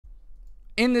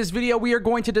In this video, we are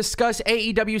going to discuss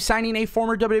AEW signing a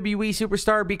former WWE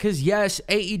superstar because, yes,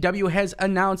 AEW has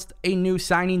announced a new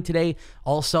signing today.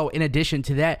 Also, in addition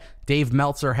to that, Dave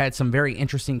Meltzer had some very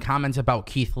interesting comments about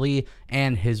Keith Lee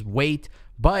and his weight,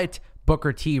 but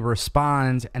Booker T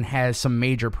responds and has some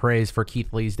major praise for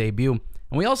Keith Lee's debut.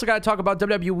 And we also got to talk about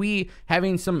WWE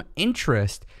having some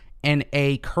interest in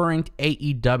a current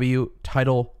AEW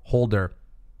title holder.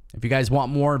 If you guys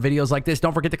want more videos like this,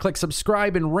 don't forget to click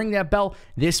subscribe and ring that bell.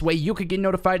 This way you could get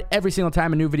notified every single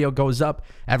time a new video goes up.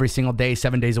 Every single day,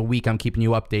 7 days a week, I'm keeping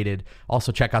you updated.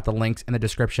 Also, check out the links in the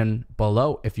description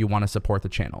below if you want to support the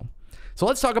channel. So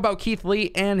let's talk about Keith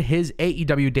Lee and his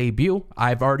AEW debut.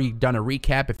 I've already done a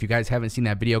recap. If you guys haven't seen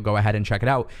that video, go ahead and check it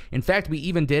out. In fact, we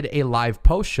even did a live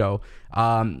post show,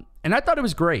 and I thought it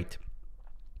was great.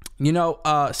 You know,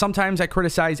 sometimes I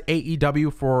criticize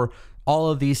AEW for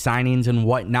all of these signings and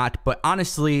whatnot, but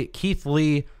honestly, Keith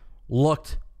Lee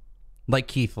looked like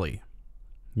Keith Lee.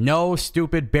 No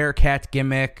stupid Bearcat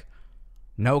gimmick,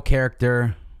 no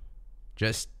character,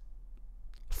 just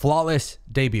flawless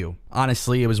debut.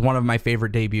 Honestly, it was one of my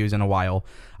favorite debuts in a while,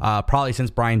 probably since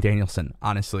Bryan Danielson,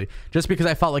 honestly, just because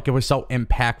I felt like it was so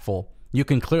impactful. You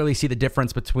can clearly see the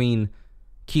difference between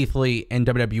Keith Lee and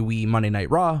WWE Monday Night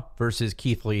Raw versus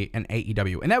Keith Lee and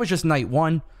AEW, and that was just night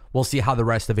one. We'll see how the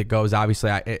rest of it goes.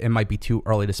 Obviously, it might be too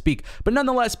early to speak. But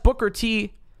nonetheless, Booker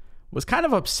T was kind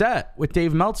of upset with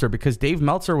Dave Meltzer because Dave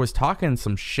Meltzer was talking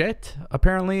some shit,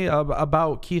 apparently,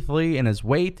 about Keith Lee and his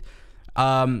weight.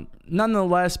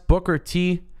 Nonetheless, Booker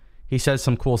T, he says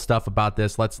some cool stuff about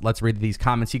this. Let's read these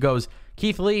comments. He goes,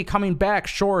 Keith Lee coming back,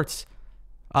 shorts,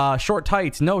 short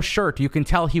tights, no shirt. You can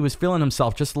tell he was feeling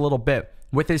himself just a little bit.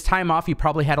 With his time off, he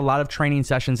probably had a lot of training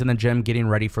sessions in the gym getting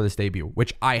ready for this debut,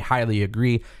 which I highly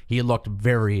agree. He looked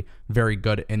very, very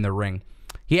good in the ring.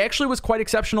 He actually was quite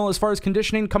exceptional as far as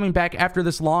conditioning coming back after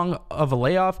this long of a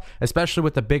layoff, especially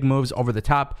with the big moves over the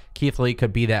top. Keith Lee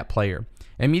could be that player.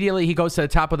 Immediately, he goes to the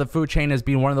top of the food chain as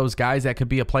being one of those guys that could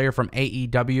be a player from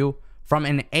AEW. From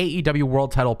an AEW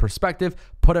world title perspective,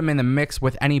 put him in the mix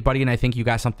with anybody, and I think you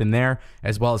got something there,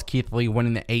 as well as Keith Lee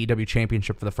winning the AEW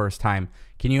championship for the first time.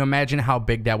 Can you imagine how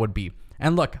big that would be?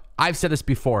 And look, I've said this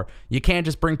before. You can't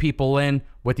just bring people in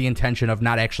with the intention of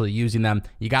not actually using them.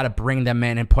 You got to bring them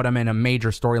in and put them in a major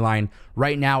storyline.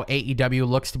 Right now, AEW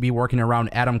looks to be working around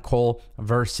Adam Cole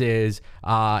versus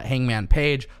Hangman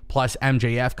Page, plus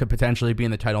MJF could potentially be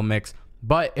in the title mix.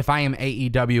 But if I am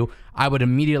AEW, I would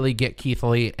immediately get Keith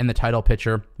Lee in the title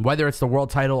picture. Whether it's the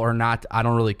world title or not, I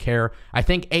don't really care. I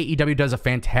think AEW does a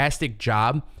fantastic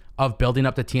job of building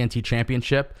up the TNT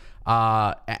championship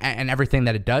and everything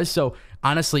that it does. So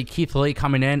honestly, Keith Lee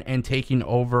coming in and taking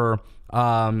over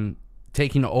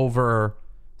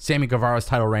Sammy Guevara's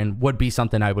title reign would be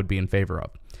something I would be in favor of.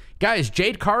 Guys,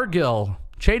 Jade Cargill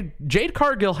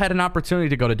had an opportunity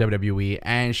to go to WWE,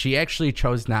 and she actually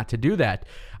chose not to do that.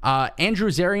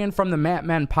 Andrew Zarian from the Mat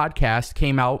Men podcast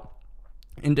came out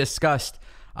and discussed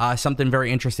something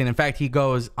very interesting. In fact, he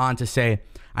goes on to say,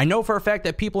 I know for a fact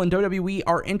that people in WWE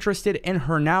are interested in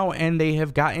her now, and they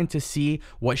have gotten to see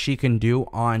what she can do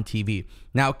on TV.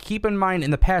 Now, keep in mind,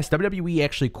 in the past, WWE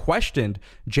actually questioned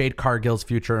Jade Cargill's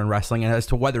future in wrestling and as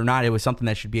to whether or not it was something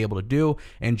that she'd be able to do,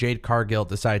 and Jade Cargill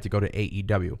decided to go to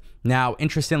AEW. Now,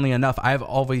 interestingly enough, I've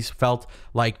always felt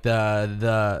like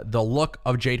the look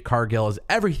of Jade Cargill is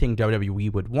everything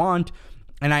WWE would want.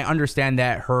 And I understand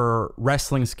that her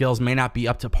wrestling skills may not be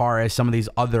up to par as some of these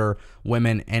other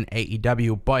women in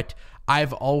AEW, but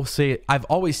I've always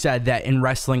said that in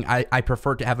wrestling, I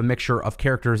prefer to have a mixture of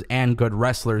characters and good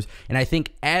wrestlers. And I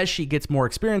think as she gets more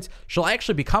experience, she'll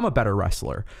actually become a better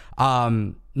wrestler.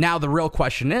 Now, the real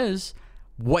question is,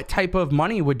 what type of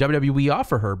money would WWE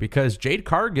offer her? Because Jade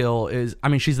Cargill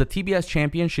she's the TBS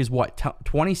champion. She's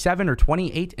 27 or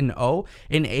 28-0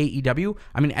 in AEW.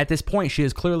 At this point, she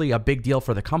is clearly a big deal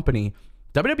for the company.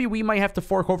 WWE might have to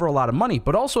fork over a lot of money,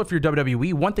 but also if you're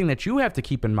WWE, one thing that you have to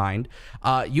keep in mind,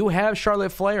 you have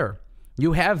Charlotte Flair.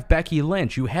 You have Becky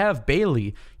Lynch, you have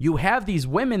Bayley, you have these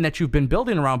women that you've been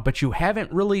building around, but you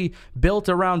haven't really built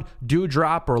around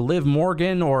Doudrop or Liv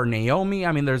Morgan or Naomi.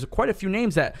 There's quite a few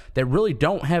names that really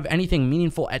don't have anything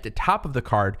meaningful at the top of the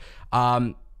card.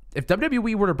 If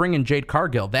WWE were to bring in Jade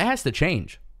Cargill, that has to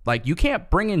change. Like, you can't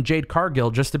bring in Jade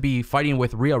Cargill just to be fighting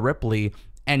with Rhea Ripley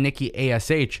and Nikki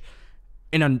ASH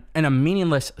in a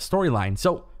meaningless storyline.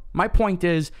 So my point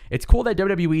is, it's cool that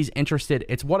WWE's interested.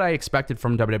 It's what I expected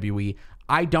from WWE.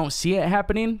 I don't see it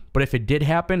happening, but if it did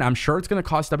happen, I'm sure it's going to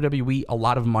cost WWE a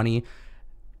lot of money,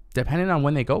 depending on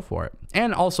when they go for it,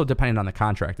 and also depending on the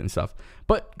contract and stuff.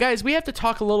 But guys, we have to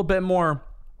talk a little bit more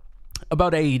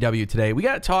about AEW today. We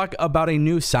got to talk about a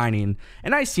new signing,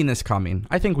 and I've seen this coming.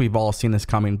 I think we've all seen this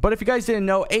coming. But if you guys didn't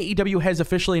know, AEW has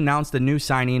officially announced a new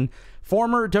signing.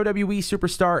 Former WWE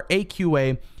superstar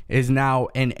AQA is now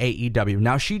in AEW.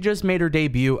 Now, she just made her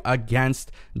debut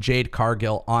against Jade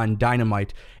Cargill on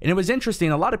Dynamite. And it was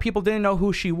interesting. A lot of people didn't know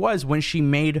who she was when she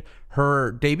made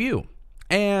her debut.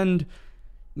 And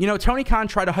you know, Tony Khan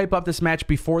tried to hype up this match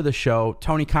before the show.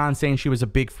 Tony Khan saying she was a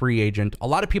big free agent. A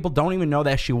lot of people don't even know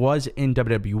that she was in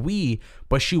WWE,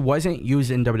 but she wasn't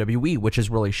used in WWE, which is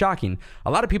really shocking.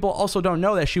 A lot of people also don't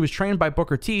know that she was trained by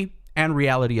Booker T and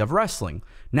Reality of Wrestling.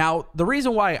 Now, the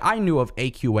reason why I knew of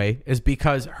AQA is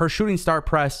because her shooting star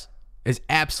press is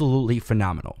absolutely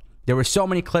phenomenal. There were so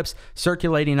many clips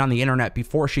circulating on the internet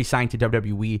before she signed to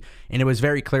WWE, and it was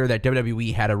very clear that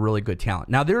WWE had a really good talent.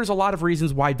 Now, there's a lot of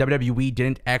reasons why WWE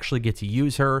didn't actually get to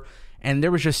use her, and there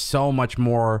was just so much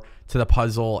more to the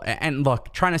puzzle. And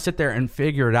look, trying to sit there and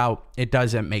figure it out, it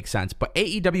doesn't make sense. But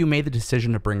AEW made the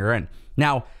decision to bring her in.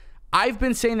 Now, I've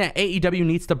been saying that AEW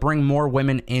needs to bring more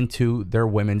women into their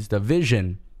women's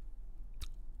division.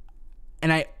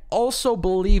 And I also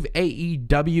believe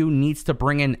AEW needs to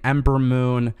bring in Ember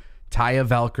Moon, Taya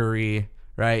Valkyrie,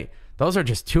 right? Those are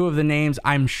just two of the names.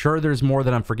 I'm sure there's more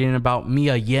that I'm forgetting about.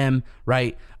 Mia Yim,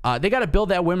 right? They got to build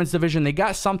that women's division. They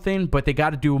got something, but they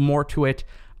got to do more to it.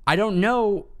 I don't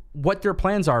know what their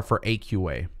plans are for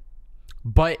AQA.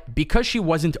 But because she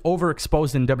wasn't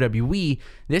overexposed in WWE,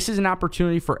 this is an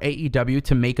opportunity for AEW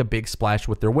to make a big splash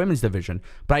with their women's division.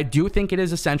 But I do think it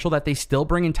is essential that they still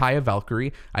bring in Taya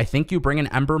Valkyrie. I think you bring in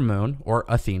Ember Moon or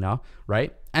Athena,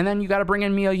 right? And then you got to bring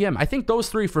in Mia Yim. I think those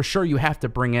three for sure you have to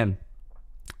bring in.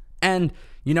 And,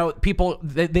 you know, people,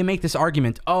 they make this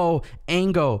argument. Oh,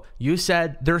 Ango, you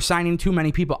said they're signing too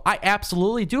many people. I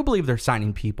absolutely do believe they're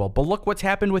signing people. But look what's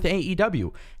happened with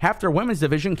AEW. Half their women's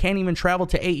division can't even travel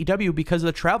to AEW because of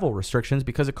the travel restrictions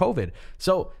because of COVID.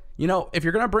 So, you know, if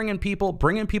you're going to bring in people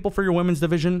for your women's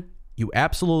division. You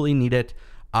absolutely need it.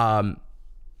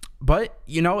 But,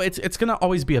 you know, it's going to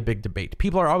always be a big debate.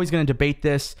 People are always going to debate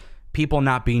this. People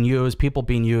not being used, people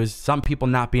being used, some people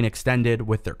not being extended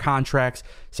with their contracts,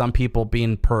 some people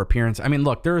being per appearance. I mean,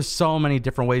 look, there's so many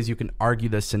different ways you can argue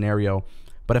this scenario.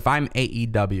 But if I'm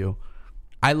AEW,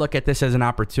 I look at this as an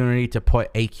opportunity to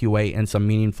put AQA in some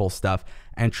meaningful stuff.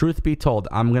 And truth be told,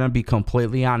 I'm going to be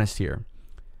completely honest here.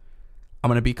 I'm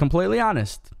going to be completely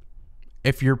honest.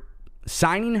 If you're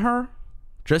signing her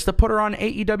just to put her on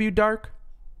AEW Dark,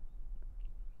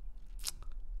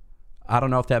 I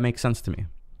don't know if that makes sense to me.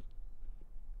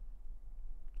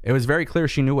 It was very clear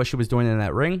she knew what she was doing in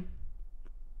that ring.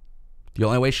 The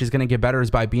only way she's going to get better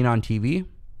is by being on TV.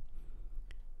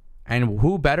 And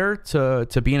who better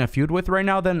to be in a feud with right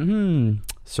now than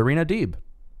Serena Deeb?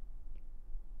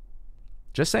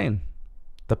 Just saying.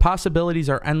 The possibilities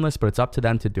are endless, but it's up to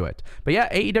them to do it. But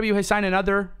yeah, AEW has signed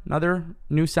another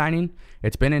new signing.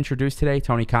 It's been introduced today.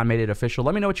 Tony Khan made it official.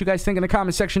 Let me know what you guys think in the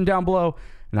comment section down below,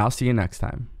 and I'll see you next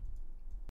time.